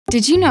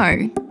Did you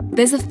know?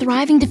 There's a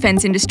thriving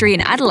defence industry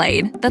in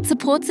Adelaide that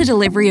supports the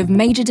delivery of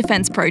major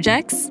defence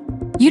projects.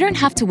 You don't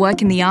have to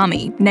work in the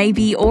Army,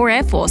 Navy or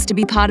Air Force to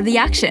be part of the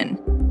action,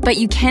 but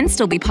you can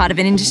still be part of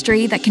an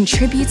industry that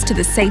contributes to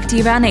the safety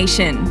of our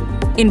nation.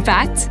 In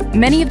fact,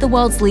 many of the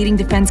world's leading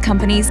defence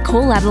companies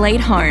call Adelaide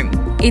home.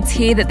 It's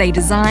here that they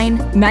design,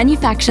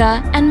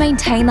 manufacture and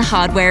maintain the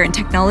hardware and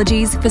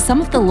technologies for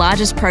some of the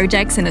largest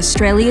projects in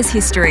Australia's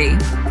history.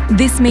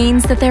 This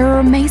means that there are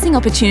amazing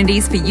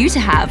opportunities for you to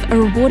have a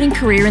rewarding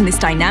career in this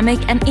dynamic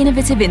and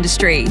innovative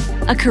industry,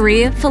 a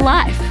career for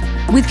life.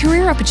 With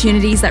career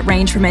opportunities that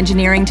range from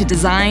engineering to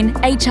design,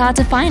 HR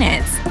to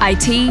finance,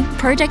 IT,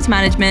 project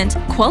management,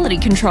 quality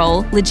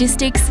control,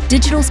 logistics,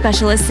 digital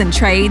specialists and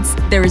trades,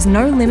 there is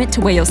no limit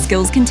to where your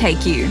skills can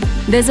take you.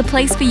 There's a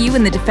place for you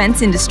in the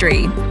defence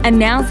industry, and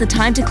now's the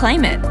time to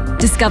claim it.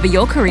 Discover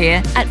your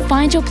career at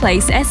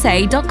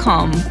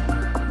findyourplacesa.com.